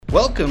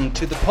Welcome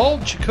to the Paul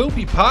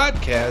Jacoby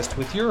Podcast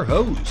with your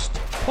host,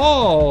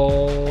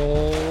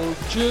 Paul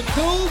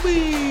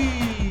Jacoby.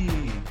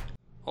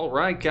 All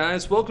right,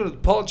 guys, welcome to the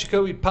Paul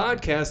Jacoby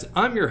Podcast.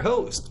 I'm your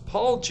host,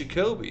 Paul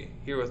Jacoby.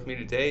 Here with me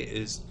today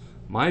is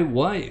my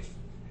wife,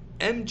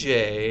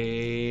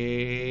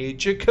 MJ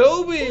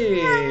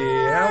Jacoby.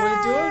 How we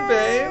doing,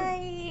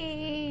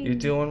 babe? You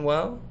doing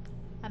well?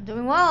 I'm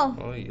doing well.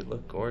 Oh, you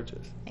look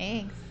gorgeous.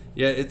 Thanks.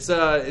 Yeah, it's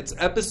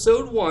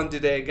episode 1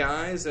 today,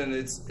 guys, and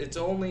it's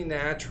only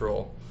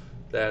natural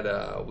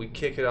that we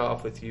kick it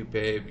off with you,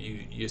 babe.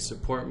 You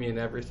support me in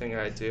everything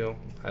I do.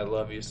 I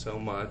love you so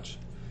much,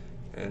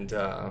 and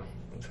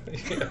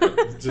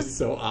it's just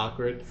so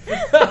awkward.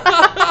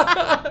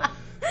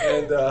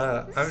 And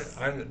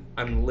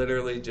I'm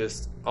literally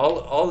just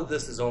all of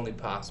this is only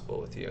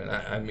possible with you, and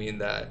I mean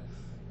that,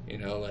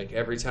 like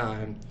every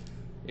time,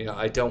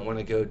 I don't want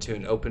to go to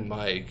an open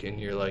mic,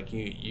 and you're like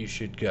you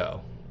should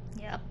go.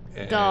 Yep.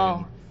 And,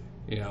 go.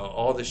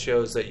 All the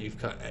shows that you've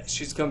come.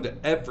 She's come to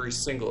every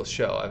single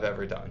show I've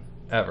ever done,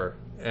 ever,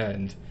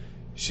 and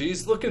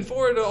she's looking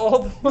forward to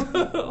all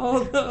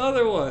the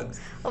other ones.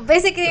 Well,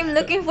 basically, I'm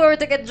looking forward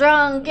to get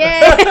drunk.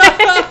 Yay!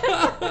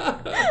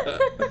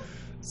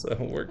 So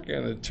we're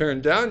gonna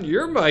turn down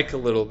your mic a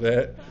little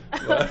bit.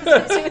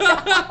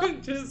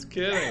 I'm just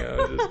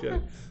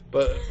kidding.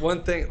 But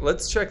one thing,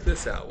 let's check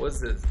this out.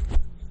 What's this?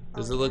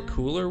 Does it look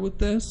cooler with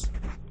this?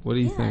 What do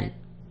you think? It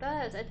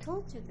does. I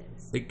told you this.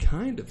 It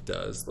kind of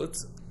does.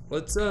 Let's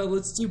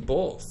do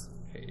both.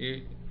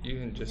 You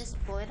can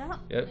just pull it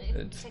up. Yep.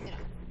 Check it out.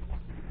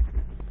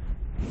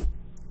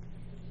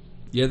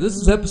 Yeah, this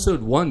is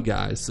episode 1,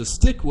 guys. So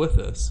stick with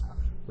us.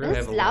 We're gonna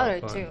It's have a lot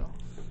louder of fun. too.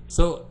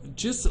 So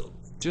just a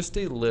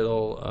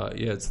little.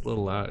 It's a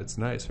little loud. It's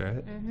nice,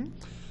 right? Mm-hmm.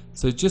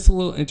 So just a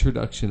little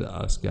introduction to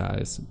us,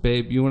 guys.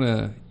 Babe, you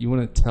wanna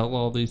tell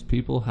all these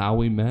people how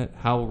we met,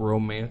 how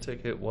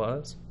romantic it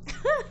was?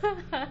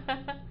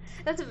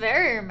 That's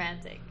very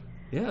romantic.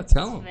 Yeah,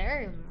 tell them.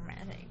 Very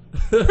romantic.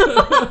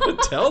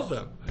 Tell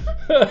them.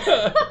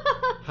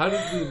 How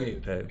did we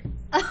meet, babe?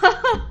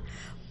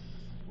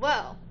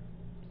 Well,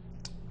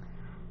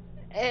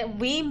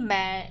 we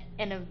met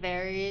in a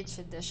very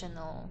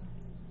traditional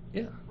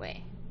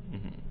way.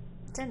 Mm-hmm.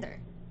 Tinder.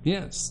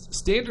 Yeah,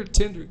 standard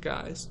Tinder,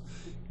 guys.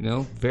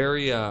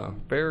 Very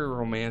very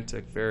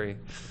romantic, very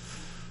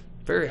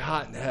very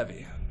hot and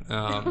heavy.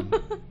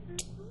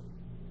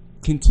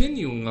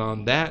 Continuing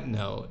on that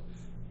note,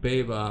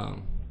 babe,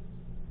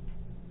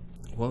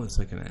 what was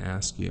I going to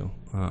ask you?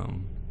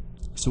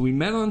 So we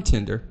met on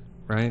Tinder,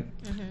 right?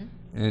 Mm-hmm.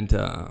 And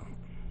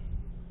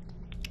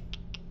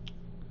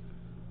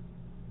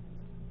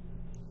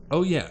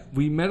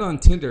we met on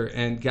Tinder,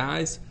 and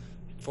guys,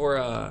 for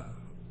I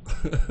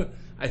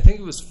think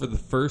it was for the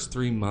first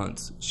 3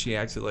 months, she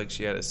acted like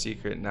she had a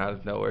secret, and out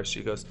of nowhere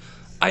she goes,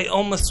 "I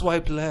almost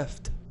swiped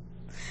left."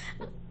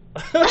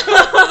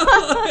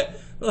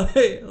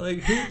 like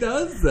who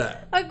does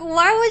that? Like,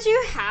 why would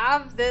you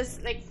have this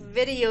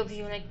video of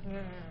you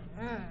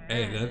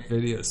Hey, that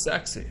video is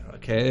sexy.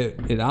 Okay,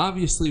 it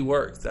obviously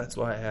worked. That's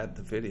why I had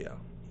the video.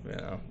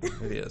 The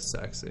video is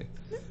sexy,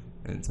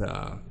 and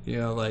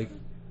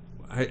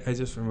I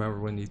just remember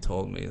when you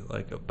told me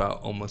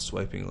about almost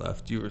swiping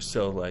left. You were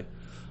so like,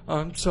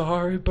 "I'm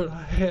sorry, but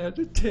I had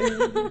to tell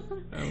you."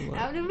 I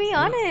have to be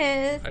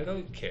honest. I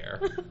don't care.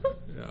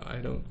 I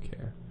don't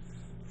care.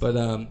 But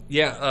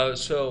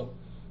so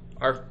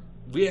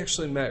we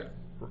actually met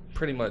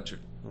pretty much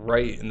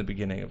right in the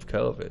beginning of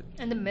COVID.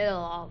 In the middle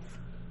of.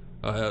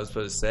 I was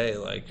supposed to say,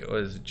 it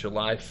was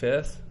July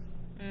 5th.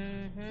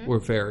 Mm-hmm. We're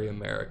very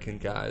American,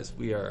 guys.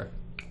 We are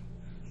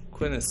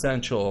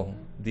quintessential,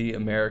 the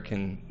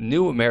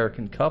new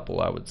American couple,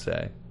 I would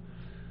say.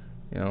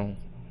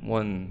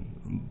 One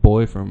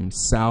boy from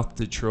South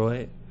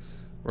Detroit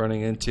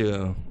running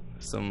into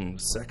some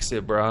sexy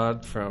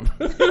broad from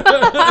from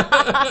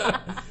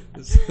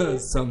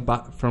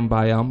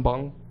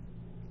Bayambang.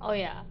 Oh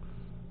yeah.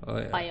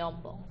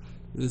 Bayambang.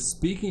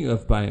 Speaking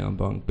of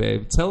Bayambang,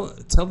 babe, tell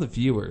the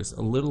viewers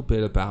a little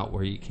bit about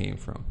where you came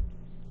from.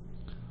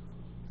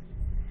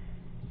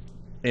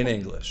 In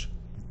English.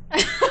 Why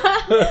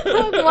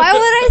would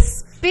I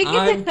speak?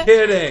 I'm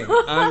kidding.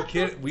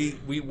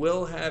 We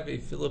will have a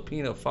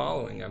Filipino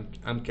following.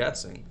 I'm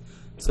guessing.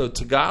 So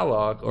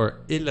Tagalog or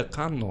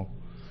Ilocano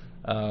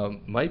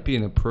might be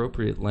an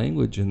appropriate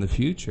language in the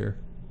future.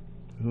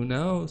 Who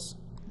knows?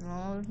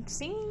 We'll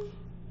see.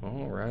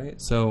 All right.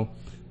 So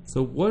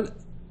describe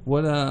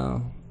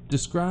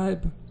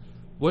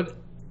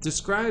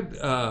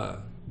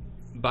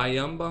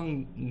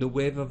Bayambang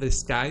Nueva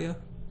Vizcaya,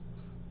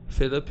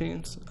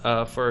 Philippines,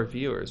 for our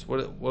viewers.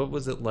 What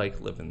was it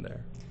like living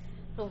there?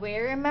 So we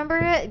remember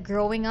it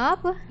growing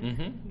up.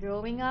 Mm-hmm.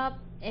 Growing up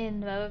in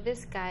Nueva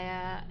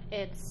Vizcaya,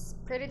 it's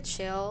pretty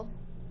chill.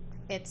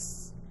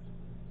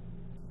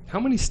 How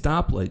many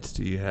stoplights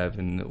do you have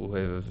in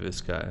Nueva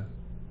Vizcaya?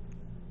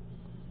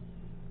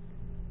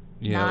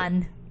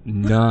 None.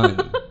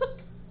 None.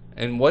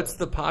 And what's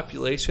the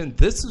population?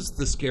 This is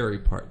the scary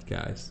part,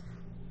 guys.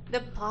 The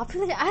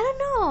population? I don't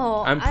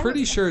know. I'm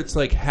pretty sure it's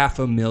like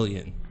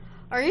 500,000.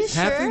 Are you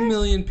sure?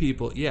 500,000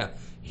 people. Yeah.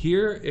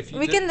 Here, if you...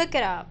 We can look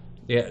it up.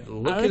 Yeah,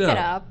 look it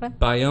up.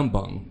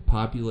 Bayambang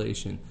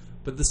population.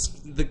 But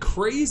the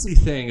crazy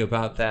thing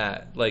about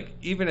that, like,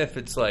 even if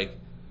it's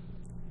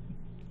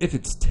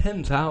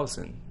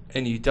 10,000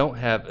 and you don't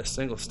have a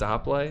single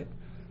stoplight,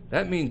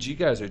 that means you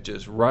guys are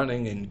just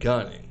running and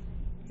gunning,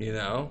 you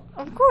know?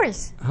 Of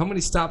course. How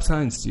many stop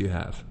signs do you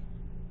have?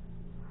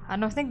 I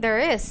don't think there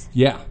is.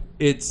 Yeah,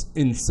 it's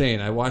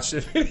insane. I watched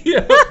a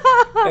video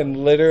and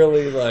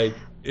literally, like,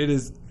 it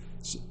is,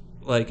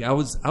 like, I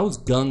was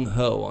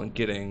gung-ho on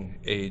getting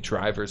a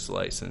driver's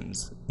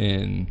license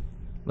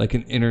like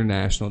an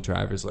international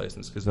driver's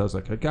license, because I was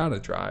like, I gotta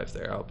drive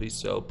there. I'll be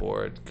so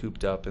bored,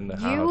 cooped up in the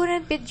house. You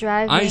wouldn't be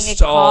driving a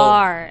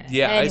car.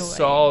 Yeah, anyway. I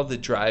saw the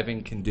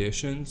driving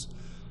conditions.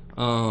 It's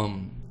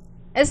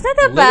not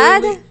that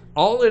bad.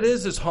 All it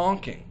is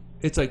honking.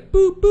 It's like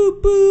boop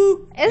boop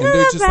boop. Isn't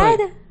that bad?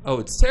 Like, oh,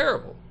 it's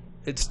terrible.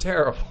 It's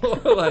terrible.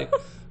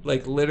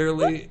 like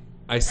literally,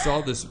 I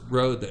saw this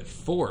road that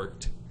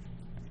forked,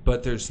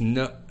 but there's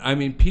no. I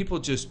mean, people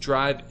just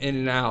drive in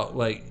and out.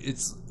 Like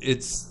it's.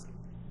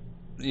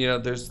 You know,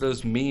 there's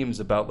those memes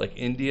about like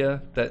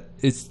India that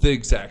it's the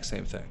exact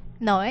same thing.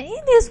 No,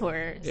 India's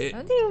worse.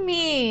 What do you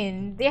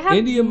mean? They have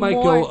India might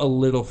go a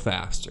little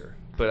faster,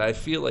 but I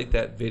feel like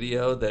that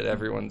video that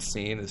everyone's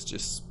seen is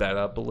just sped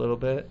up a little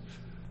bit.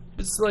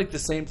 It's like the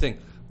same thing.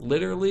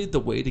 Literally,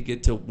 the way to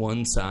get to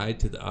one side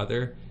to the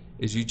other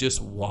is you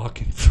just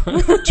walk in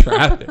front of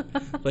traffic.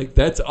 Like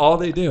that's all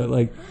they do.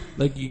 Like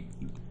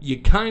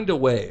you kind of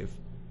wave,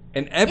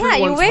 and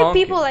everyone's you wave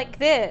honking. people like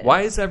this.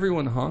 Why is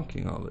everyone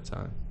honking all the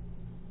time?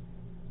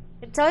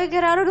 Until you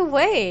get out of the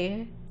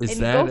way Is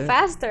and that go it?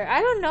 faster.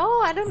 I don't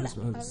know. I was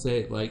about to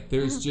say, like,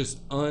 there's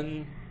just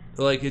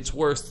like, it's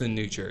worse than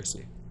New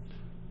Jersey.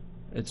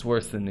 It's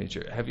worse than New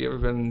Jersey. Have you ever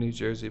been to New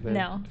Jersey, babe?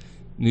 No.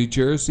 New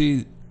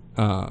Jersey,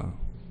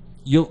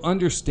 you'll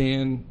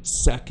understand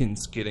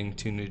seconds getting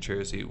to New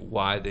Jersey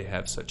why they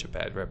have such a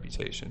bad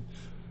reputation.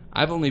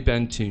 I've only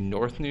been to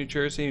North New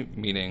Jersey,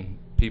 meaning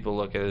people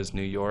look at it as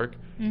New York.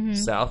 Mm-hmm.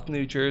 South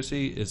New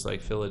Jersey is like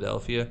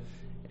Philadelphia.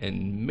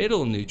 And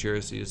Middle New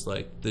Jersey is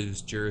like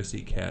those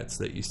Jersey cats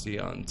that you see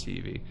on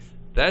TV.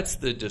 That's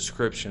the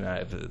description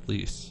I've at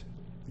least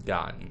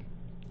gotten.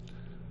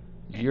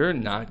 You're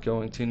not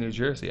going to New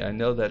Jersey. I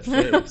know that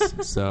face.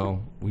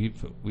 So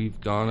we've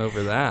gone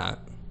over that.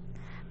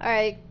 All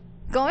right,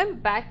 going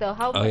back though,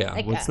 how? Oh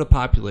yeah, what's the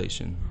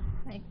population?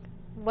 Like,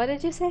 what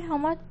did you say? How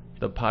much?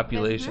 The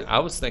population. I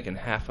was thinking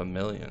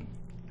 500,000.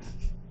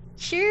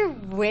 You're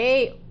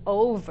way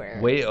over.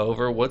 Way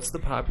over? What's the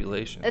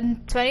population? In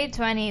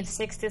 2020, it's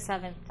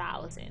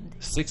 67,000.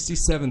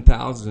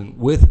 67,000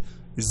 with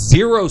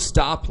 0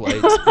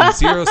 stoplights and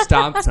 0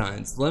 stop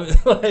signs.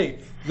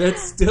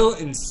 That's still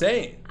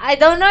insane. I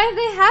don't know if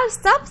they have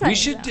stop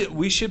signs.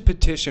 We should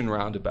petition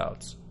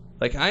roundabouts.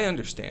 Like, I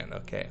understand,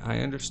 okay? I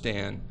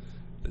understand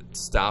that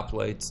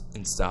stoplights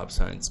and stop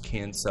signs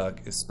can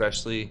suck,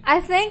 especially I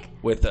think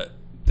with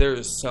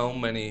there's so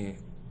many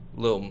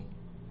little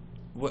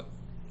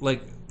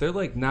they're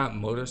like not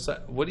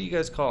motorcycles. What do you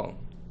guys call them?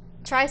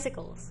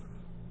 Tricycles.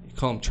 You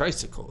call them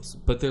tricycles,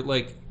 but they're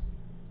like,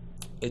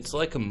 it's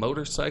like a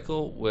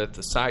motorcycle with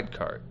a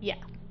sidecar. Yeah.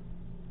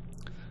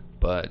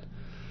 But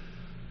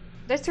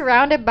there's a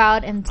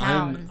roundabout in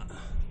town.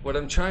 What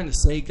I'm trying to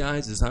say,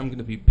 guys, is I'm going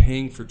to be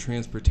paying for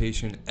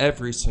transportation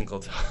every single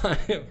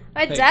time.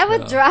 My dad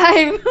would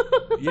drive.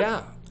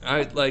 Yeah.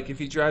 If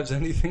he drives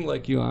anything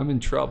like you, I'm in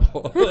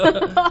trouble.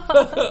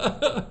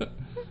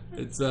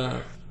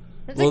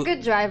 He's a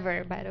good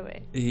driver, by the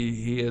way.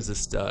 He is a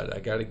stud. I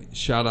got to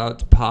shout out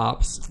to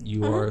Pops.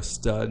 You are a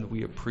stud.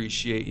 We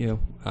appreciate you.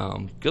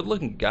 Good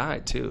looking guy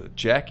too.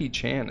 Jackie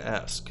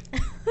Chan-esque.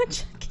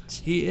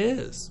 He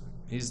is.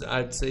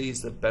 I'd say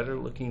he's a better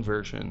looking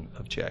version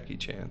of Jackie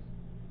Chan.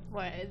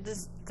 What?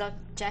 Does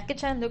Jackie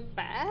Chan look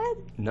bad?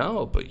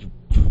 No, but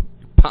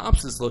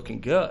Pops is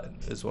looking good,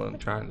 is what I'm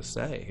trying to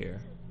say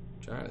here.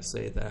 I'm trying to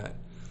say that.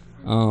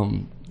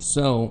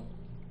 So,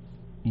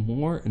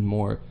 more and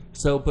more.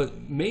 So,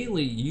 but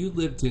mainly you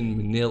lived in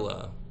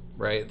Manila,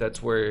 right?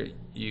 That's where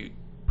you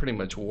pretty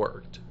much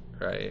worked,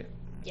 right?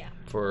 Yeah.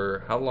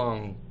 For how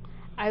long?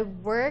 I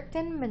worked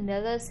in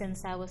Manila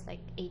since I was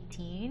like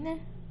 18.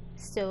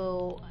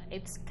 So,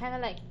 it's kind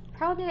of like,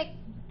 probably like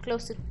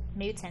close to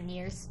maybe 10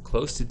 years.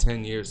 Close to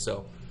 10 years.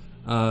 So,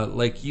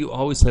 you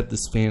always had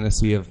this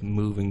fantasy of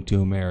moving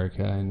to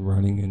America and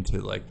running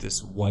into like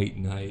this white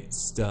knight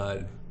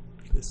stud,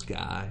 this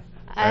guy.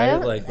 Right?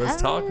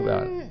 Let's talk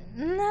about it.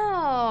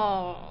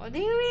 No. What do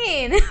you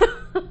mean?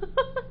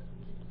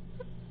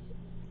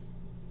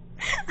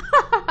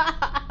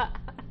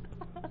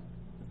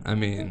 I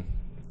mean,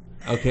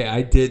 okay,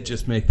 I did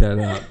just make that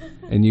up,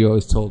 and you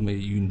always told me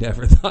you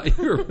never thought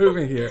you were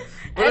moving here.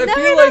 But I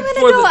feel like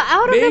for go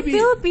out of the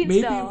Philippines,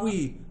 maybe though.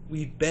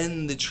 we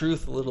bend the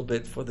truth a little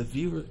bit for the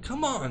viewer.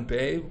 Come on,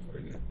 babe.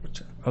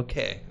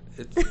 Okay,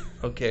 it's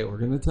okay. We're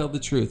gonna tell the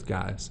truth,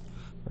 guys.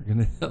 We're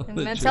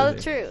going to tell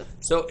the truth.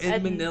 So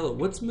in Manila,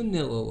 what's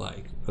Manila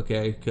like?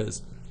 Okay,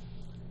 because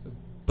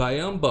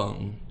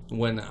Bayambang,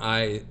 when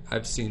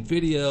I've seen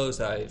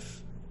videos,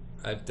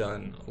 I've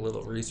done a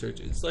little research.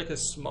 It's like a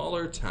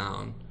smaller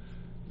town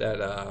that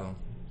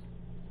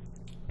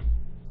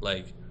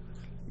like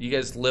you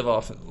guys live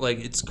off. Like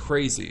it's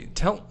crazy.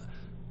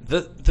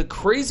 The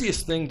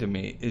craziest thing to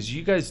me is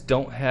you guys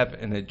don't have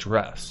an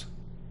address.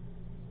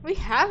 We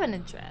have an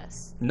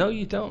address. No,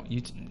 you don't.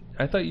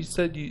 I thought you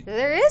said you.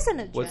 There is an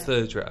address. What's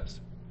the address?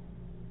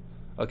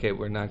 Okay,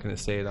 we're not going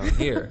to say it on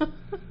here.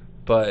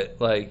 But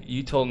like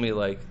you told me,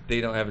 like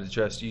they don't have an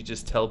address. You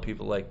just tell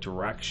people like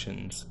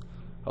directions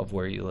of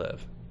where you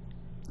live.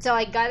 So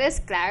I got this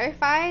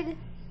clarified,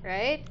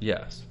 right?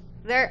 Yes.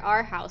 There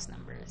are house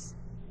numbers.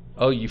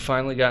 Oh, you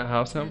finally got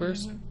house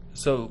numbers? Mm-hmm.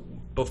 So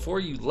before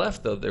you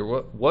left, though, there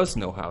was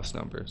no house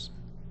numbers.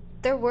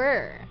 There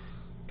were.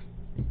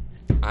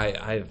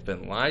 I have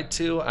been lied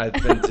to. I've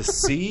been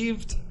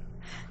deceived.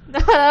 No,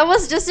 that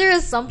was just your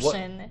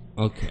assumption.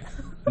 What? Okay.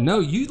 No,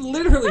 you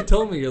literally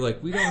told me, you're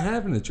like, we don't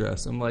have an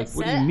address. I'm like,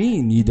 what do you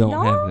mean you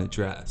don't have an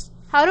address?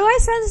 How do I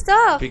send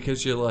stuff?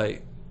 Because you're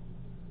like,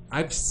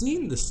 I've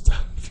seen this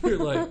stuff. You're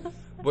like,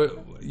 what?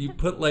 You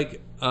put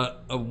like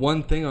a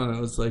one thing on it. I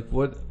was like,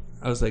 what?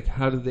 I was like,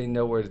 how do they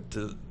know where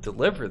to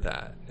deliver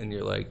that? And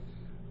you're like,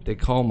 they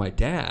call my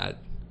dad,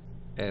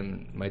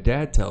 and my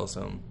dad tells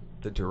them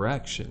the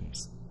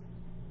directions.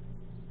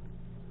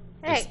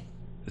 Hey.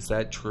 Is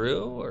that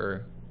true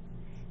or?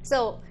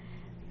 So,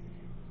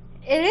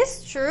 it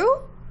is true.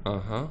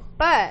 Uh-huh.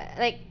 But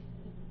like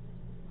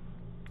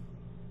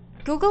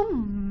Google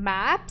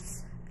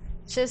Maps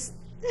just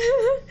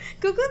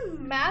Google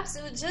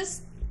Maps would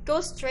just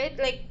go straight,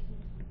 like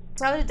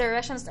tell the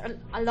directions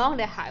along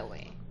the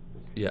highway.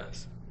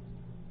 Yes.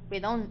 We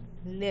don't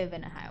live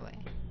in a highway.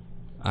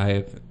 I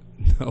have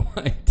no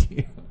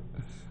idea.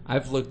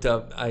 I've looked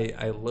up.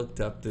 I looked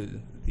up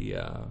the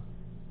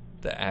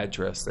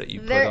address that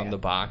you put on the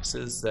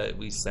boxes that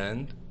we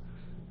send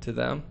to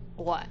them.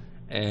 What?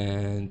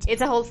 And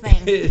it's a whole thing.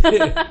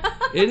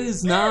 It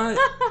is not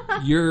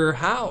your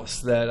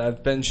house that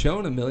I've been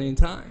shown a million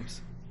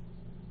times.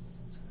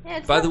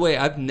 Yeah, By the way,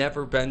 I've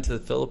never been to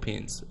the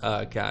Philippines,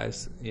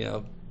 guys. You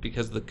know,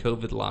 because the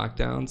COVID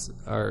lockdowns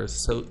are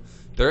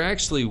they're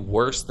actually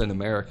worse than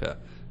America.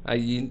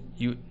 You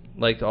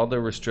like all the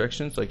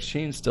restrictions. Like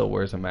Sheen still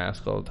wears a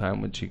mask all the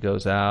time when she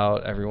goes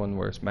out. Everyone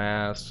wears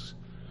masks.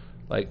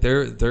 Like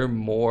they're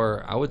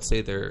more. I would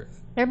say they're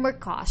more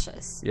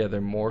cautious. Yeah, they're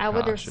more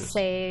cautious.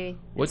 I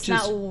would say it's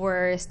not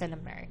worse than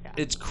America.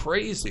 It's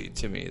crazy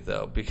to me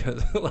though,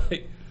 because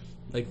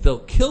like they'll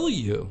kill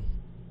you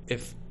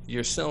if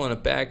you're selling a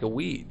bag of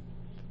weed.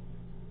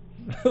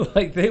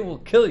 Like they will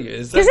kill you.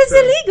 Because it's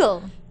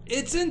illegal.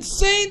 It's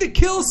insane to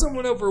kill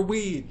someone over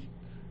weed.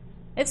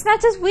 It's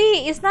not just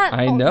weed. It's not.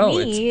 I know.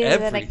 Weed,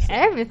 it's everything. Like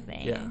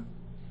everything. Yeah.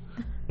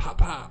 Pop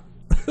pop.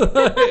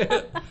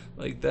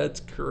 Like that's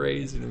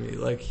crazy to me.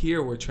 Like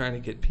here, we're trying to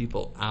get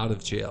people out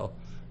of jail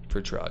for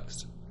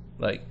drugs.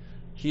 Like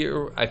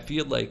here, I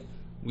feel like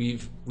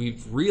we've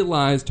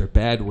realized our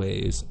bad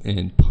ways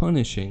in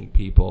punishing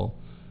people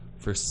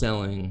for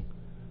selling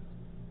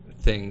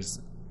things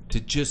to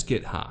just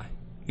get high.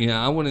 You know,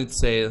 I wouldn't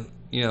say,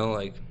 you know,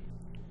 like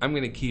I'm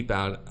going to keep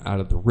out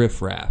of the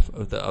riffraff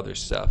of the other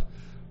stuff.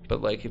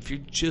 But like if you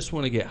just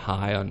want to get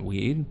high on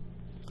weed,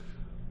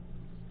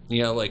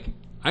 you know, like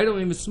I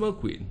don't even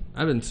smoke weed.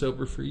 I've been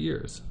sober for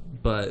years.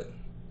 But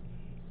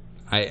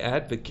I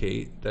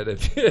advocate that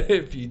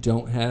if you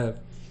don't have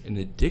an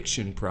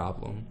addiction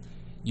problem,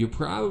 you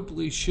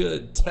probably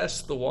should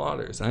test the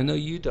waters. I know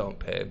you don't,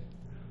 babe.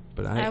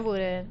 But I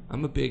wouldn't.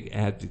 I'm a big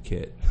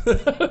advocate.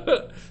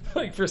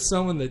 Like for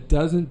someone that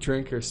doesn't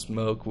drink or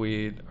smoke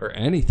weed or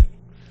anything.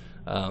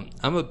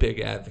 I'm a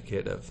big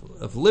advocate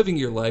of living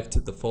your life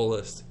to the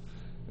fullest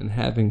and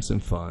having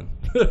some fun.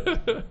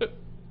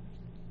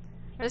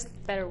 There's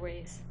better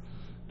ways.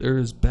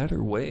 There's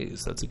better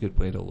ways. That's a good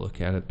way to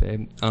look at it,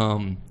 babe.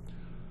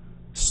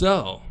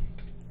 So,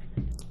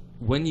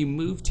 when you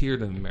moved here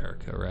to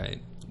America,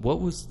 right?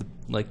 What was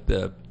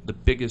the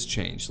biggest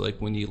change? Like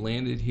when you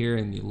landed here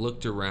and you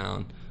looked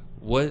around,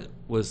 what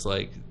was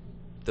like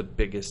the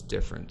biggest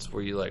difference?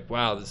 Were you like,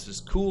 wow, this is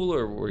cool,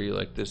 or were you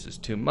like, this is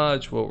too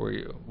much? What were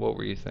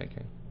you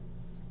thinking?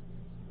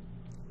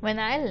 When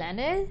I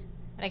landed,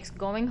 like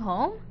going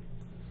home,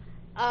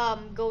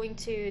 going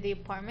to the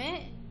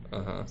apartment, I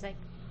was like,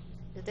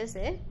 is this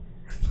it?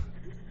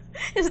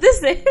 Is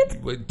this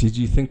it? What, did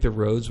you think the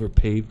roads were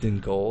paved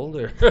in gold,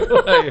 or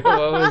like,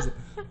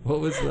 what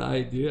was the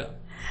idea?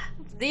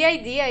 The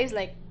idea is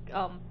like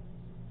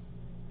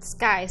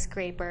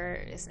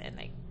skyscrapers and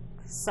like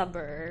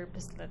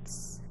suburbs.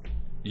 That's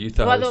you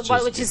thought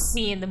what you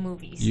see in the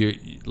movies.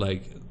 You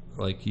like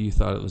you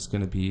thought it was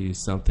going to be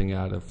something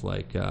out of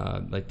like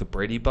the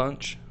Brady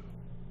Bunch.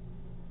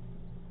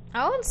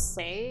 I wouldn't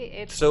say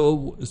it's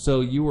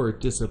so you were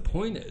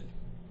disappointed.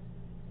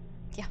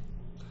 Yeah.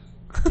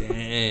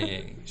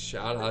 Dang!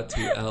 Shout out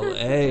to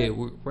LA.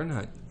 We're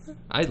not.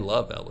 I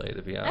love LA,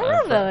 to be honest. I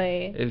love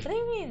LA. What do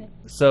you mean?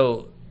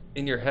 So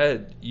in your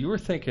head, you were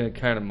thinking of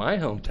kind of my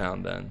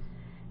hometown then.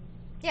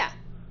 Yeah.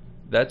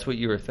 That's what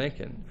you were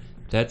thinking.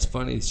 That's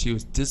funny. She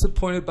was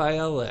disappointed by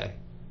L.A.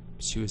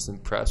 She was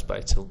impressed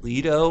by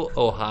Toledo,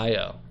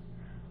 Ohio.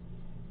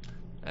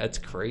 That's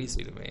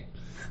crazy to me.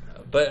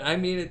 But, I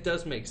mean, it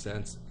does make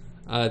sense.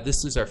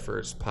 This is our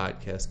first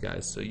podcast,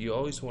 guys, so you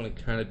always want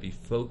to kind of be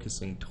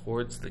focusing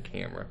towards the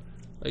camera.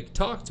 Like,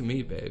 talk to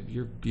me, babe.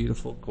 You're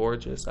beautiful,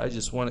 gorgeous. I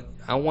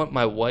want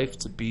my wife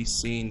to be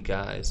seen,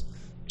 guys.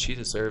 She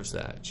deserves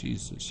that.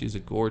 She's a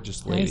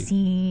gorgeous lady.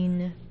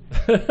 Seen.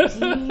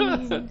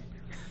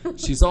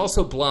 She's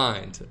also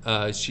blind.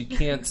 She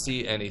can't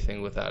see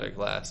anything without her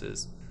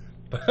glasses.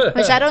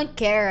 Which I don't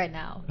care right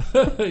now.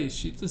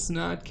 She does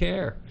not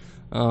care.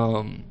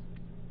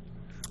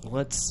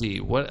 Let's see.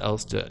 What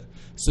else did...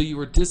 So you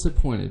were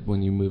disappointed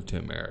when you moved to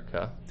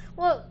America.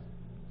 Well...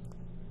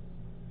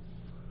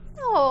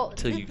 No.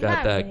 Till you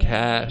got that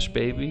cash,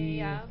 baby.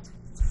 Yeah.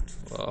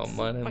 Oh,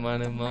 money,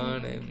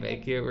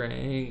 make it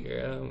rain,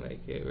 girl,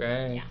 make it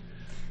rain.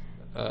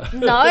 Yeah.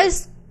 No,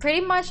 it's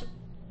pretty much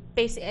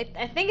basic.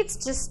 I think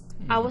it's just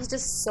I was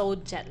just so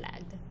jet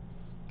lagged.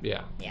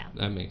 Yeah. Yeah.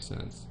 That makes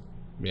sense.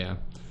 Yeah.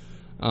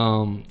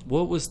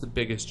 What was the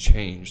biggest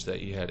change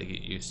that you had to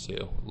get used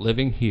to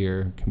living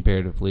here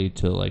comparatively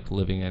to like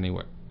living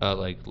anywhere,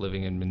 like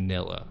living in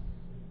Manila?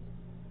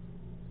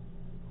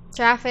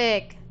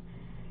 Traffic.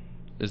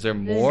 Is there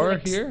more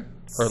here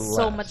or less?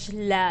 So much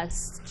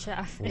less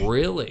traffic.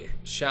 Really?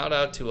 Shout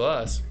out to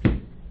us.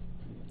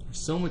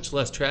 So much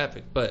less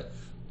traffic. But,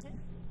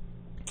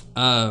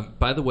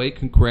 by the way,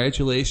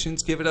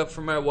 congratulations. Give it up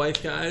for my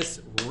wife,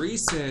 guys.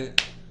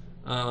 Recent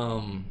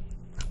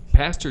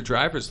passed her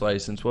driver's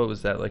license. What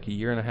was that, like a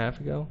year and a half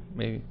ago?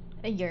 Maybe?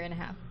 A year and a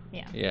half,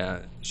 yeah.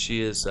 Yeah,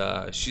 she is.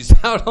 She's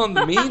out on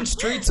the mean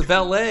streets of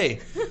L.A.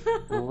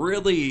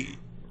 Really...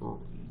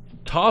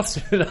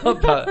 tossing it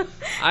up.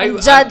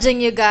 I'm judging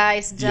you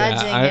guys.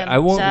 Judging him. I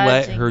won't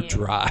let her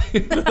drive.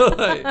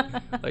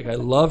 like I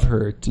love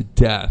her to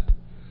death,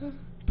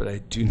 but I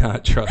do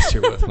not trust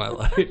her with my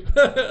life.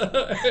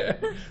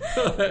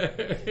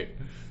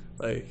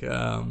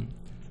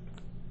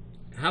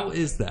 How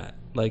is that?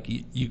 Like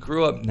you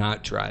grew up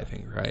not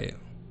driving, right?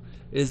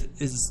 Is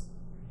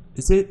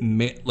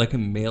it like a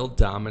male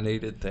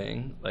dominated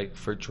thing, like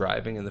for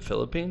driving in the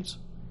Philippines?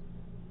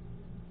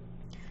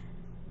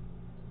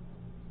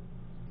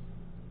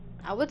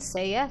 I would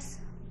say yes.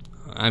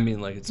 I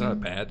mean, like, it's not a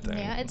bad thing.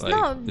 Yeah, it's like,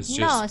 it's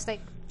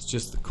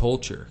just the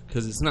culture,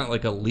 because it's not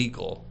like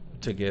illegal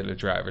to get a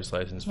driver's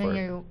license when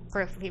you're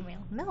for a female.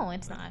 No,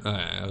 it's not.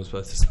 I was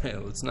about to say,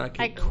 let's not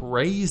get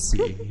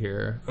crazy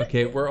here.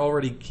 Okay, we're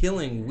already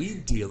killing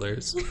weed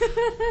dealers.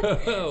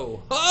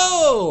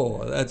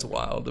 Oh, that's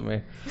wild to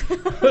me.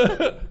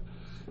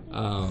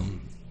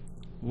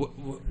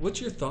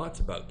 What's your thoughts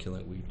about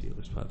killing weed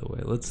dealers? By the way,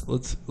 let's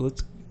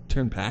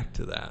turn back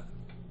to that.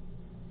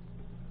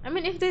 I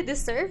mean, if they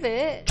deserve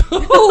it.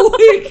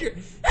 Holy,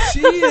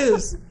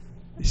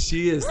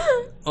 she is.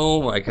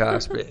 Oh my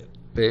gosh,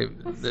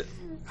 babe.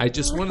 I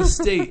just want to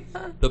state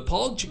the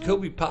Paul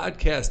Jacoby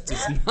Podcast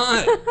does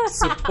not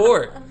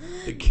support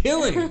the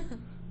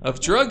killing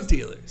of drug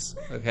dealers.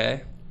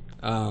 Okay,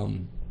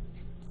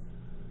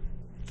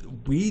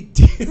 we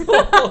deal.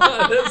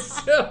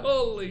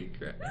 Holy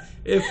crap!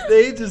 If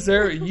they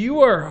deserve it,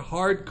 you are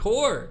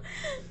hardcore.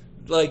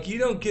 Like you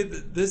don't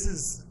get this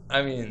is.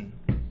 I mean.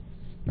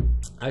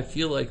 I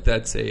feel like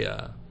that's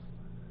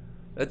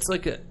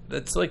like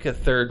a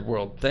third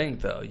world thing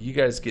though. You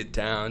guys get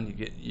down,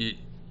 you're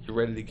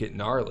ready to get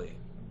gnarly,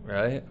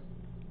 right?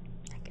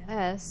 I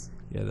guess.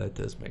 Yeah, that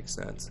does make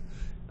sense.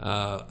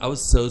 I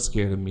was so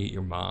scared to meet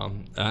your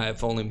mom.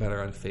 I've only met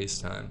her on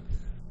FaceTime,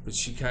 but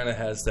she kind of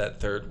has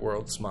that third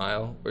world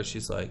smile where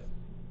she's like,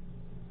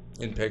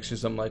 in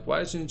pictures, I'm like,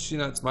 why isn't she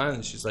not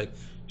smiling? She's like,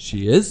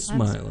 she is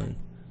smiling.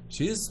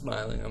 She is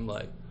smiling. I'm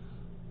like.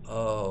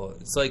 Oh,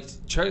 it's like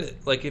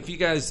if you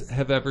guys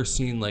have ever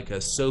seen like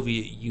a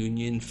Soviet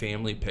Union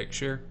family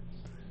picture.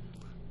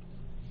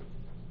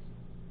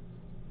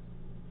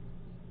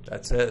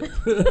 That's it.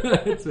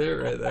 That's it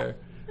right there.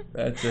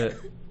 That's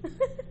it.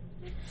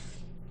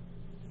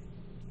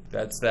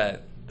 That's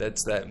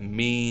that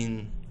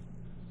mean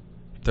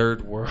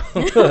third world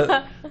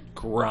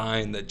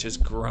grind that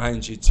just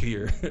grinds you to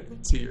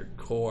your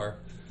core.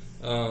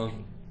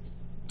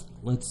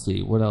 Let's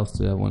see. What else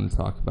do I want to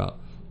talk about?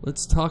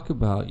 Let's talk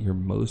about your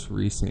most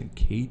recent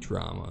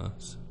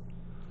K-dramas.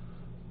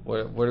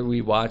 What are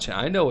we watching?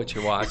 I know what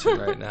you're watching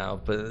right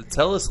now, but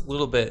tell us a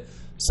little bit.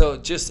 So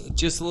just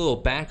a little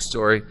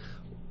backstory.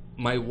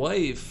 My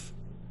wife,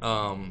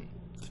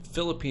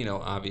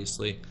 Filipino,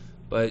 obviously,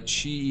 but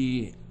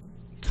she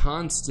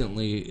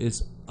constantly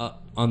is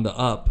on the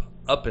up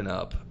and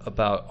up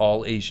about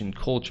all Asian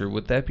culture.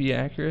 Would that be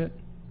accurate?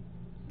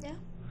 Yeah.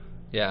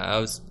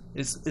 Yeah,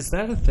 Is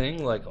that a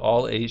thing? Like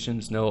all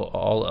Asians know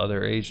all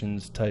other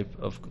Asians type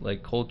of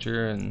like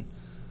culture and.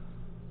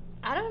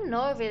 I don't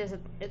know if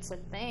it's a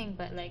thing,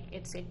 but like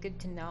it's good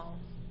to know.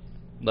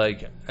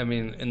 Like I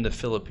mean, in the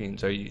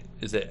Philippines,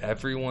 is it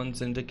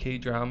everyone's into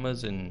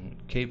K-dramas and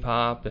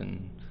K-pop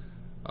and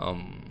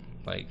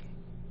Like,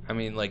 I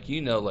mean, like,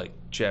 like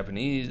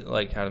Japanese,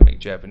 like how to make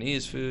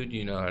Japanese food.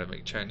 You know how to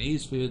make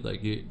Chinese food.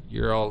 Like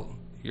you're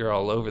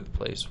all over the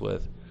place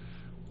with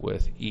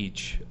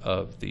each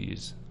of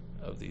these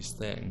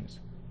things.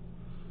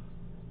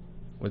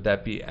 Would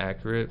that be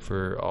accurate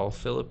for all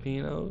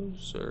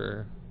Filipinos,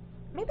 or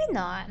maybe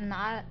not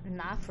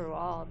for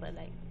all, but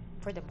like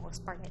for the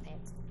most part, I think.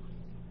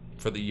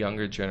 For the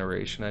younger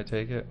generation, I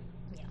take it.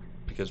 Yeah.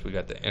 Because we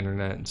got the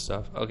internet and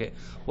stuff. Okay.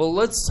 Well,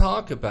 let's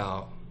talk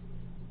about.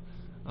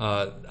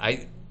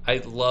 I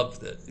love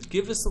this.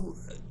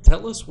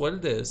 Tell us what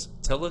it is.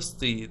 Tell us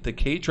the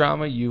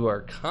K-drama you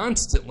are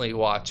constantly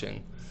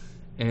watching,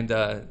 and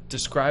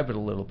describe it a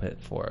little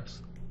bit for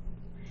us.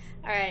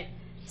 All right.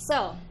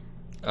 So.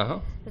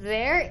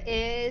 There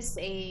is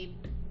a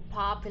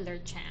popular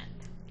chant.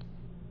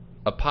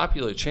 A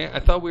popular chant? I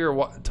thought we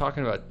were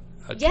talking about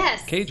a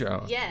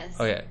K-drama. Yes.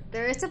 Okay.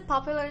 There is a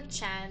popular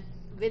chant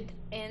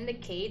within the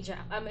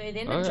K-drama.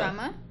 Within the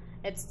drama.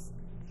 It's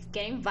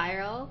getting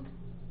viral.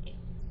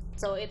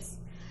 So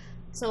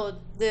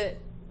the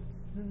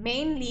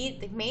main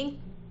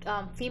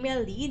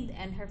female lead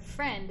and her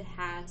friend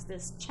has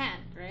this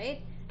chant,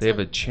 right? They have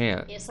a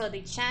chant. Yeah, so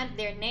they chant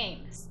their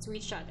names to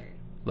each other.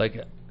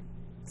 Like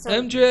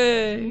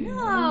MJ.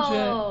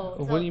 No.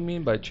 MJ. What do you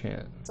mean by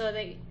chant?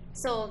 The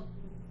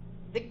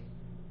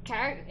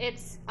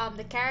character's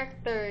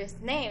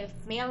name,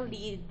 female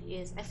lead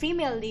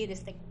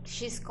is like,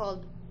 she's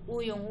called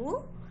Woo Young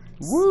Woo.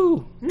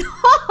 Woo. No.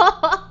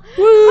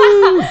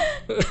 Woo.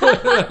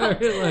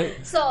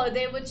 So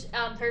they would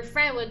her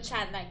friend would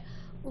chant like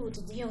ooh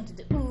to the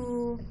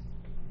ooh.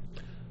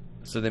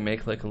 So they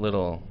make like a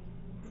little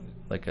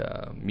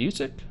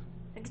music?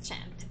 Like a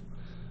chant.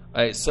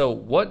 Alright, so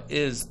what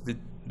is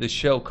the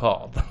show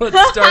called?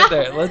 Let's start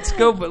there. Let's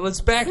go, but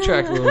let's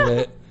backtrack a little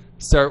bit.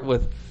 Start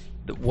with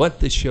what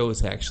the show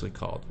is actually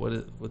called.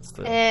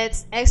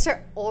 It's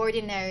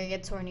Extraordinary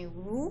Attorney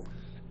Woo.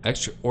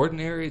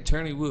 Extraordinary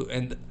Attorney Woo.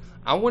 And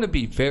I want to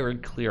be very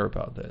clear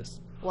about this.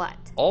 What?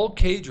 All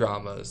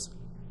K-dramas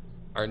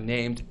are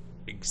named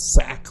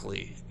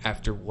exactly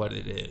after what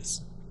it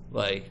is.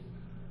 Like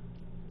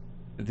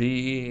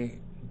the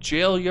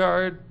Jail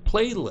Yard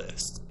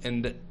playlist,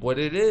 and what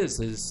it is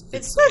it's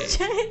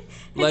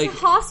a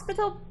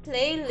hospital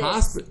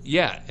playlist.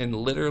 Yeah, and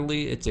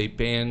literally it's a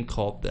band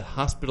called the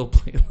Hospital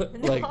Playlist.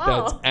 No. Like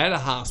that's at a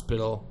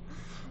hospital.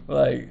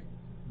 Like,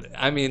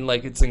 I mean,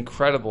 like it's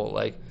incredible.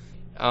 Like,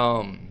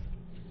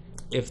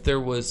 if there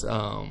was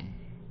a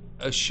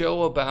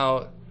show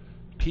about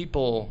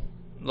people,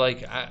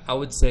 like I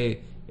would say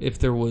if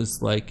there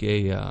was like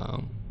a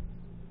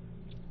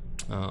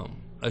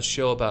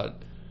show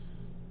about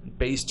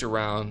based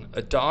around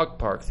a dog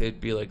park, they'd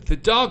be like the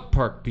dog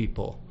park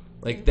people.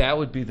 Like that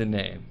would be the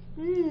name.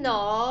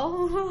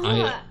 No,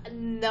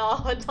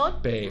 no,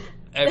 don't. Babe,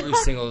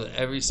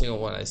 every single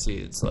one I see,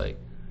 it's like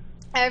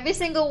every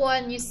single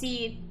one you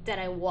see that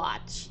I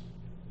watch.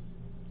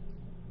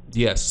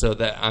 Yes, so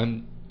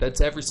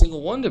that's every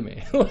single one to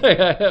me.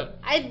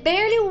 I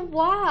barely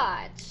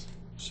watch.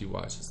 She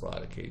watches a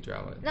lot of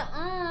K-drama.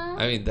 Nuh-uh.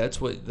 I mean,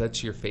 that's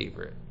your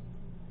favorite.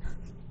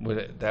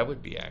 That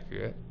would be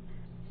accurate.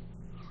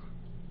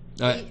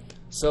 All right,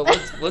 so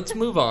let's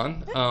move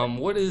on.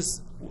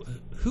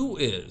 Who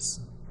is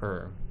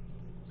her?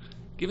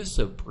 Give us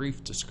a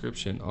brief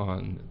description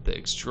on the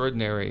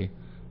Extraordinary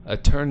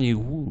Attorney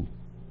Woo.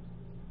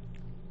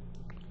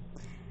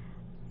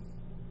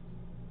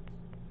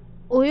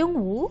 Woo Young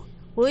Woo.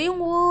 Woo Young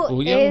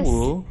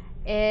Woo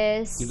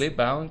is. Do they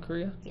bow in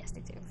Korea? Yes,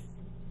 they do.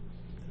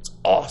 It's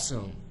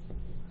awesome.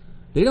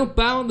 They don't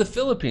bow in the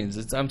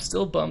Philippines. I'm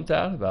still bummed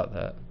out about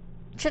that.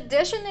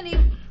 Traditionally,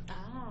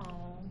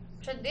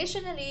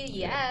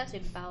 yes, we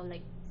bow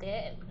like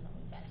this.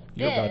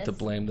 You're about to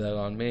blame that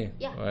on me.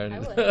 Yeah, right?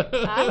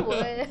 I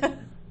would.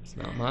 It's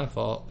not my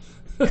fault.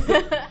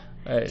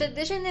 Right.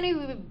 Traditionally,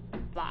 we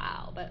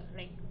bow, but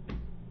like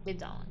we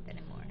don't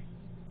anymore.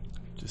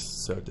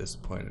 Just so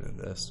disappointed in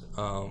this.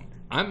 I'm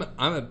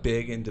a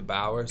big into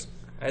bowers.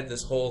 I had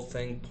this whole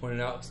thing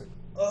pointed out. It's like,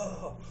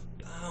 oh,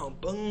 bow,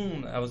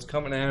 boom. I was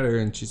coming at her,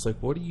 and she's like,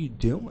 "What are you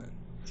doing?"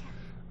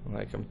 I'm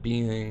like, "I'm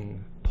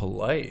being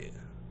polite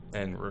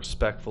and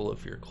respectful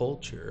of your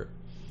culture."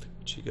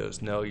 She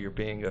goes, "No, you're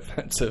being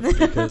offensive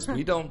because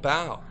we don't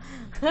bow."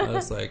 I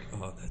was like,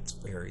 "Oh, that's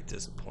very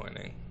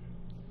disappointing."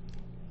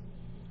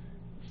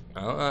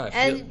 I don't know.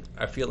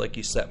 I feel like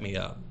you set me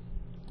up.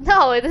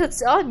 No,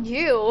 it's on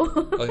you.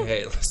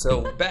 Okay,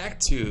 so back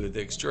to the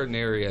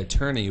Extraordinary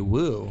Attorney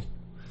Woo.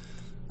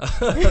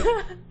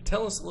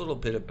 Tell us a little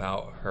bit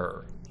about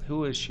her.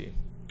 Who is she?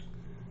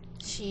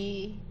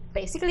 She,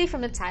 basically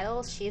from the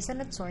title, she's an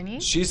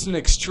attorney. She's an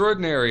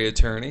extraordinary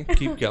attorney.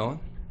 Keep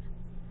going.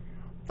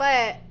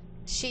 But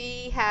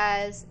she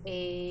has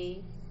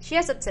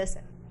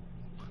autism.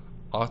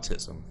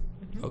 Autism.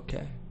 Mm-hmm.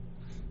 Okay.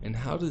 And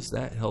how does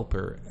that help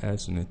her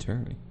as an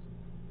attorney?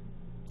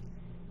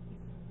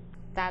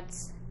 How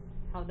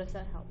does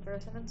that help her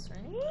as an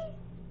attorney?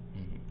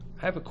 Mm-hmm.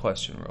 I have a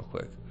question real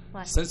quick.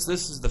 What? Since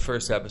this is the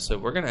first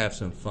episode, we're going to have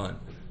some fun.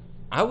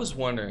 I was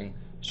wondering,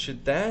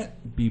 should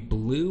that be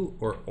blue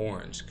or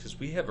orange? Because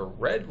we have a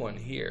red one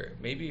here.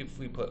 Maybe if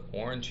we put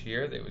orange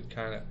here, they would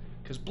kind of...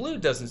 Because blue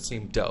doesn't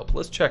seem dope.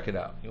 Let's check it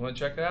out. You want to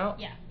check it out?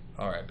 Yeah.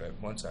 All right, babe.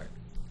 1 sec.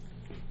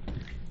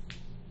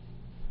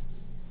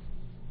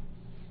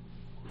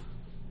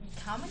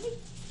 How many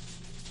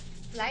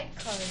light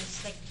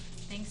colors, like,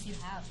 things you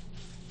have?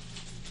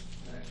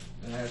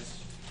 All right. Is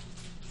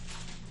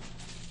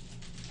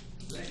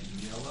that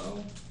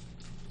yellow?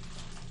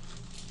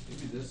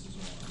 Maybe this is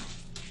orange.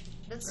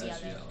 That's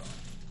yellow.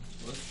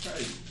 Let's try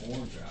the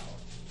orange out.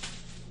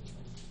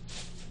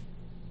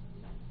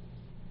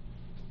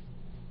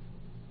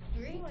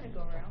 You really want to go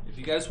around? If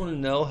you guys want to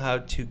know how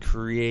to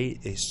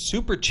create a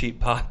super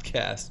cheap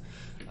podcast,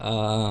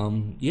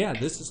 yeah,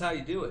 this is how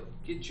you do it.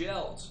 Get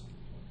gels.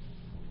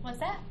 What's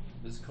that?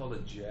 This is called a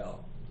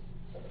gel.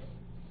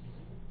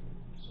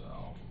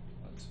 So,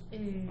 let's...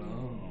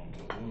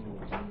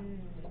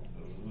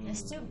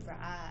 It's too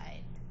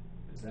bright.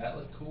 Does that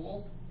look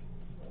cool?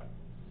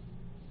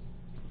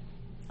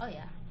 Oh,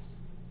 yeah.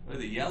 Well,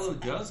 the yellow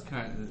does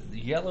kind of... The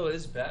yellow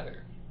is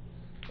better.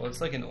 Well,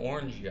 it's like an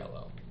orange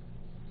yellow.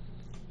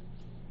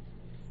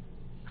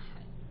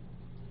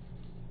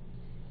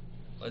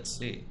 Let's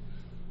see.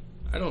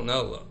 I don't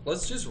know.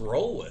 Let's just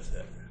roll with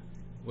it.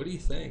 What do you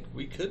think?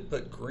 We could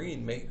put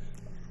green.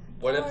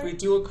 What if we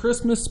do a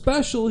Christmas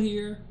special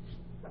here?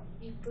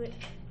 You put...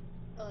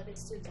 Oh,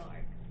 it's too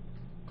dark.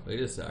 Wait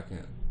a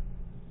second.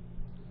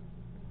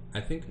 I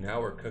think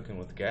now we're cooking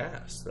with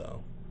gas,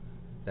 though.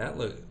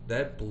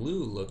 That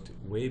blue looked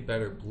way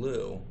better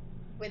blue.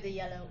 With the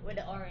yellow, with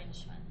the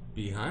orange one.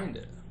 Behind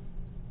it.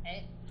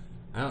 Right?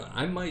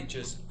 I might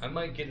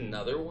get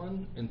another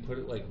one and put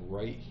it like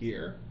right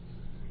here.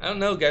 I don't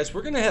know, guys.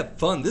 We're gonna have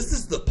fun. This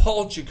is the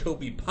Paul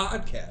Jacoby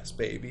Podcast,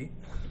 baby.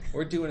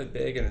 We're doing it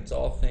big, and it's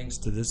all thanks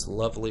to this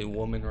lovely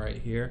woman right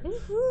here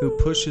who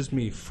pushes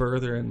me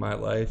further in my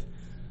life.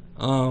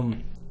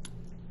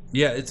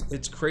 Yeah,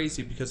 it's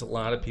crazy because a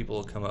lot of people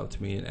will come up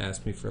to me and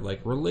ask me for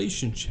like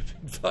relationship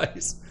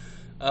advice.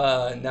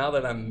 Now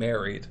that I'm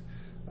married,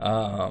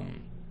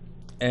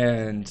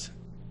 and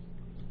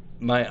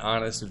my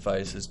honest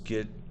advice is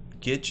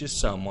get you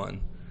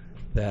someone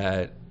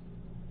that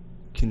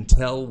can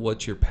tell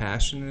what you're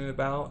passionate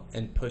about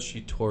and push you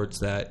towards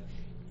that,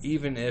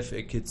 even if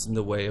it gets in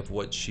the way of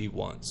what she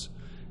wants.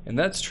 And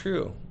that's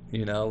true,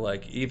 you know,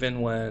 like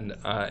even when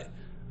I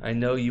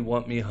know you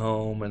want me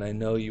home and I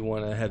know you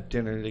want to have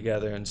dinner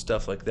together and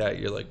stuff like that,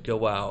 you're like,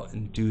 go out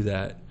and do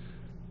that,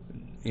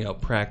 you know,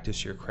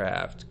 practice your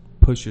craft,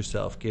 push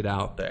yourself, get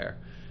out there.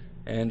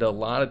 And a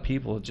lot of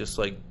people just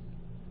like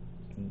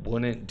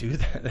wouldn't do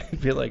that.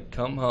 They'd be like,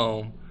 come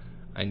home,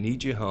 I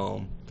need you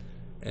home.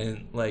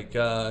 And like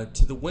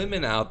to the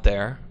women out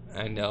there,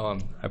 I know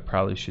I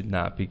probably should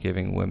not be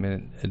giving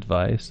women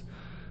advice,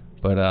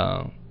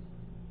 but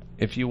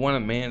if you want a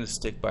man to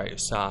stick by your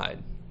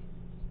side,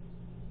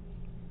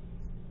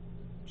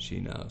 she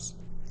knows.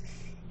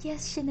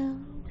 Yes, she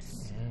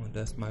knows. Oh,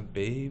 that's my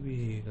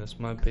baby. That's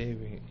my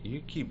baby.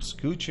 You keep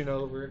scooching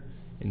over,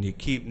 and you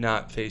keep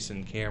not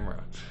facing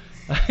camera.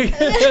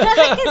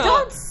 I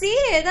don't see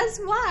it. That's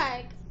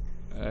why.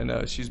 I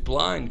know. She's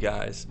blind,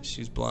 guys.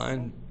 She's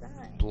blind.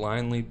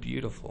 Blindly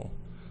beautiful.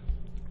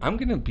 I'm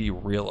gonna be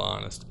real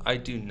honest. I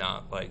do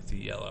not like the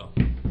yellow.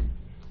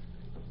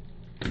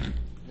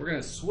 We're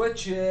gonna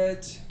switch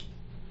it.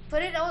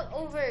 Put it all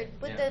over.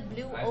 Put the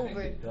blue over. I think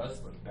it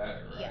does look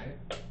better, right?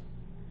 Yeah.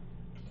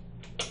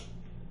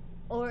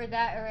 Or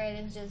that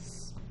red is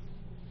just...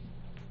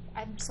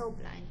 I'm so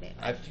blind, babe.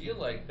 I feel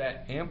like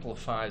that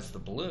amplifies the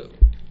blue,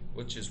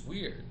 which is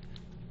weird.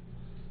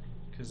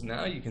 Because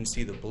now you can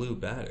see the blue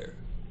better.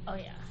 Oh,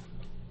 yeah.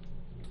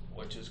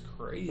 Which is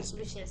crazy.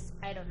 Which is,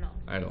 I don't know.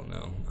 I don't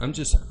know. I'm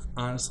just,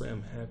 honestly,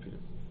 I'm happy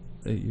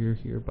that you're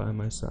here by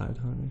my side,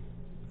 honey.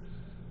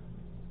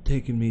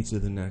 Taking me to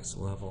the next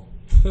level.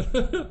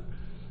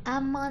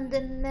 I'm on the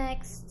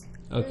next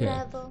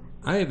level.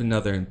 I have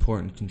another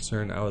important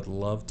concern I would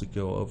love to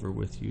go over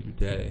with you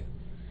today.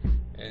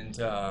 And,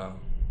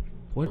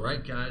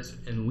 Alright, guys,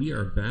 and we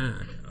are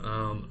back.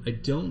 I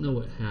don't know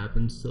what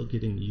happened, still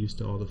getting used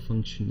to all the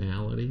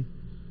functionality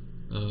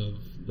of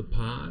the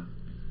pod.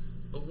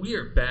 But we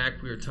are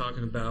back. We were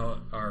talking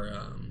about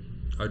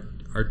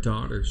our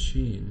daughter,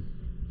 Sheen,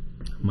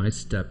 my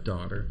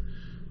stepdaughter,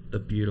 the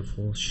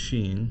beautiful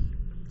Sheen.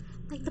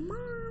 Like the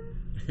mom.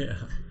 Yeah.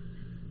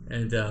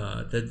 And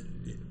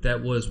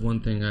that was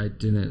one thing I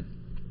didn't...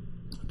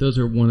 Those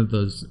are one of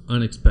those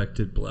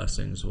unexpected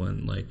blessings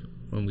when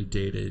we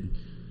dated,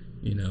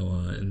 you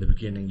know, in the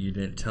beginning you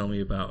didn't tell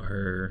me about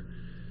her.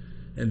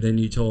 And then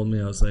you told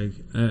me, I was like,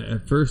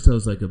 at first I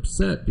was like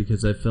upset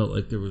because I felt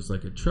like there was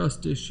like a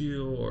trust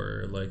issue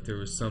or like there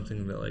was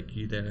something that like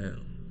you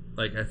didn't,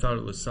 like I thought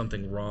it was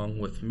something wrong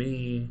with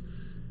me.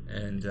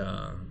 And,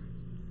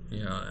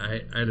 you know,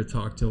 I had to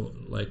talk to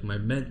like my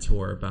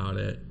mentor about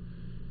it.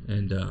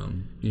 And,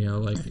 you know,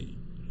 like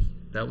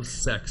that was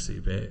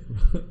sexy, babe.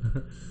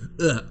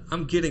 Ugh,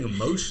 I'm getting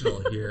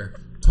emotional here.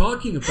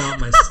 Talking about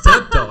my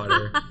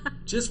stepdaughter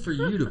just for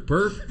you to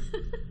burp.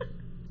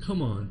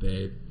 Come on,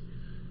 babe.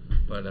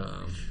 But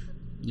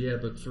yeah,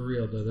 but for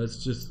real though,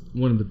 that's just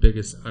one of the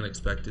biggest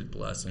unexpected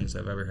blessings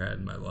I've ever had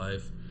in my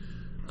life.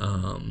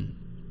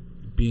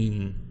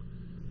 Being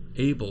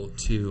able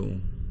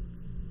to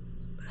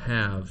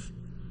have,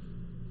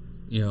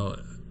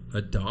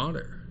 a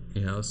daughter,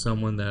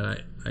 someone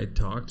that I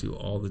talk to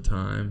all the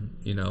time,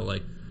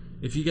 like,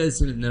 if you guys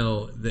didn't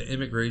know, the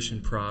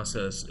immigration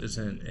process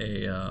isn't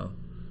a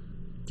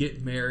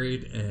get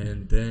married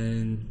and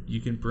then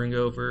you can bring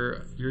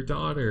over your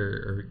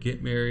daughter, or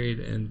get married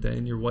and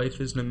then your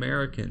wife is an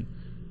American.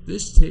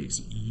 This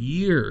takes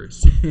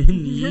years and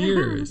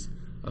years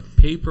of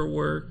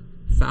paperwork,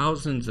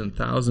 thousands and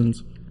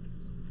thousands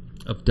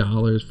of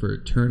dollars for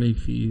attorney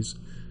fees,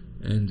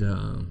 and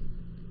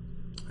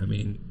I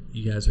mean,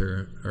 you guys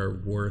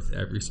are worth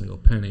every single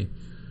penny,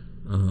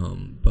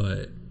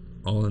 but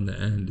all in the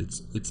end,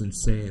 it's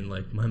insane.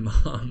 Like, my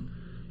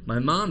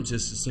mom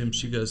just assumed,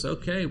 she goes,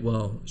 okay,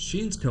 well,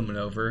 Sheen's coming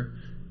over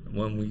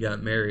when we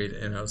got married,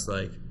 and I was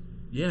like,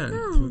 yeah,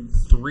 in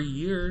 3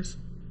 years.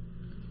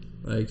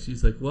 Like,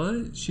 she's like,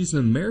 what? She's an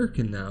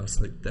American now. It's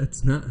like,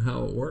 that's not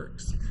how it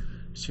works.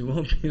 She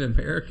won't be an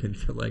American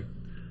for, like,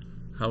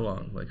 how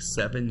long? Like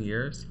 7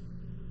 years?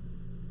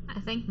 I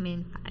think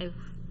 5.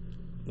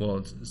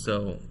 Well,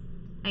 so...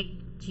 Like,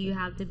 you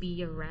have to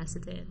be a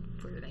resident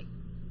for, like,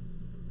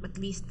 at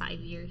least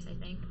 5 years, I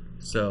think.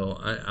 So,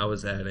 I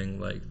was adding,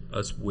 like,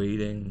 us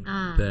waiting,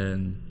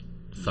 then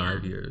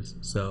 5 years.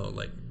 So,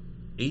 like,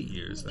 8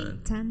 years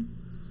then. 10.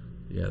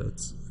 Yeah,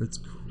 that's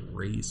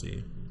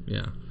crazy.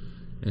 Yeah.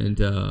 And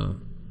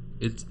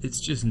it's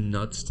just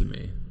nuts to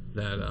me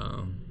that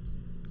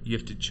you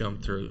have to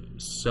jump through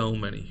so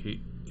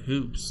many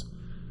hoops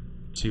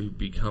to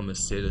become a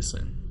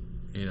citizen.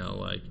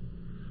 Like,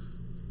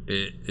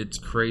 it's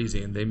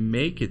crazy, and they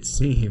make it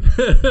seem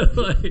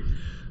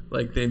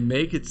like they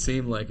make it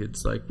seem like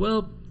it's like,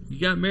 well, you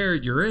got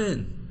married, you're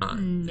in.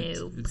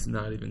 Nope. It's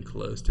not even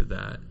close to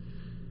that.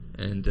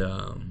 And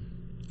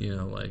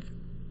like,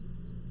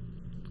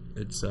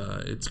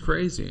 it's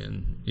crazy,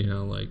 and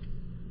like,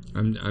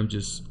 I'm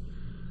just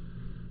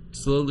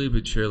slowly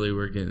but surely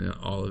we're getting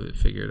all of it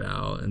figured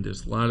out, and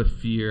there's a lot of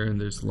fear and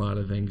there's a lot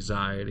of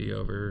anxiety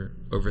over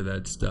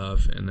that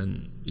stuff, and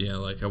then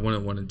like, I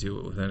wouldn't want to do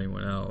it with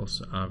anyone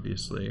else,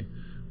 obviously,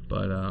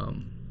 but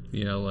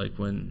like,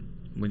 when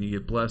you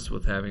get blessed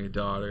with having a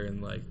daughter,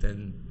 and like,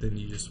 then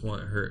you just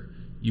want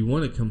you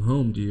want to come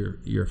home to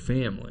your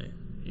family,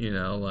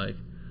 like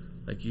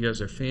you guys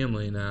are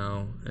family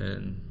now,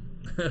 and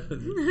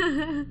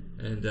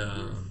and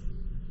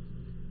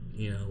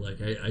like,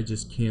 I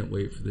just can't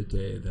wait for the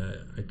day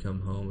that I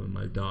come home and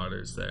my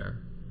daughter's there.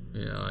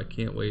 I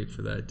can't wait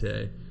for that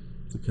day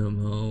to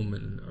come home,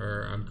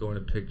 or I'm going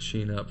to pick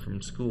Sheen up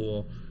from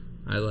school.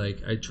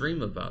 I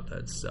dream about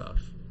that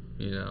stuff,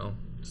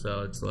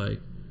 so it's like,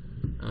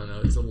 I don't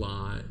know, it's a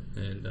lot,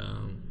 and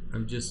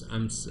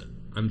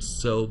I'm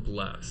so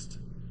blessed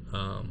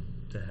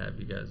to have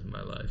you guys in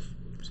my life.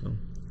 So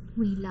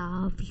we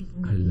love you.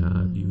 I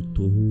love you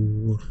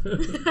too.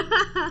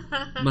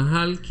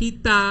 Mahal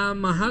kita,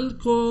 mahal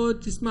ko,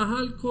 tis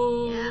mahal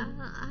ko. Yeah,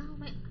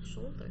 my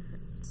shoulder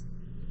hurts.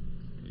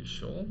 Your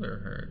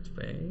shoulder hurts,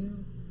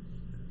 babe.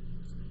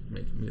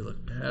 Making me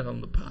look bad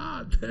on the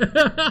pod.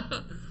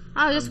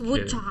 Just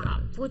wood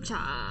chop.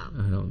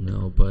 I don't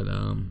know, but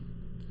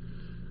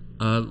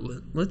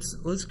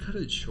let's cut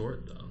it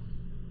short though.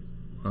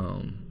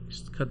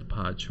 Just cut the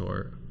pod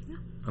short. Yeah.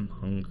 I'm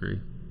hungry.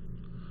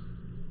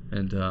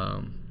 And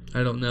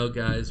I don't know,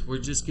 guys. We're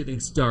just getting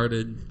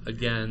started.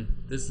 Again,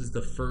 this is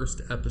the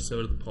first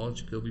episode of the Paul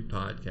Jacoby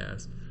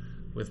Podcast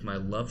with my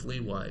lovely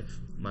wife,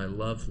 my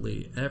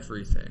lovely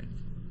everything,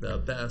 the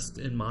best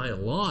in my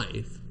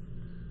life.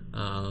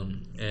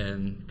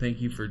 And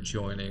thank you for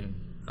joining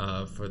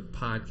for the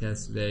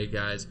podcast today,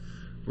 guys.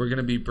 We're going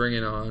to be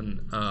bringing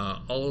on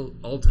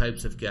all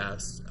types of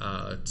guests,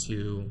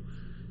 to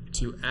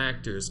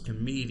actors,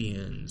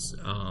 comedians,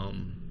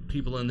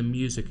 people in the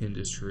music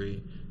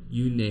industry.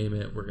 You name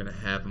it, we're going to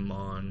have them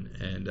on.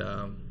 And,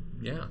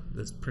 yeah,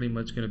 that's pretty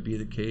much going to be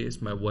the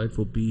case. My wife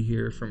will be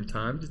here from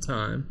time to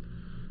time,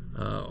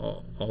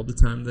 all the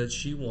time that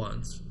she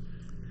wants.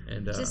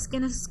 And just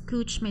going to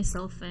scooch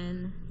myself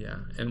in. Yeah,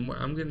 and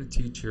I'm going to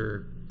teach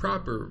her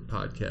proper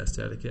podcast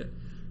etiquette,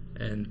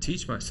 and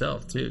teach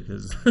myself, too,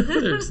 because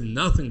there's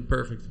nothing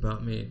perfect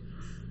about me.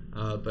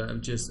 But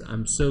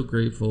I'm so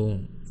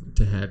grateful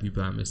to have you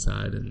by my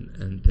side,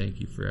 and thank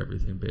you for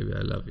everything, baby.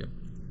 I love you.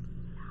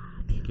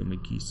 Give me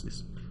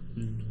kisses.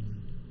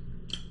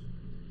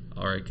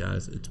 All right,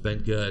 guys. It's been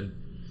good.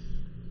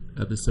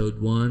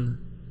 Episode 1,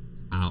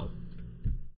 out.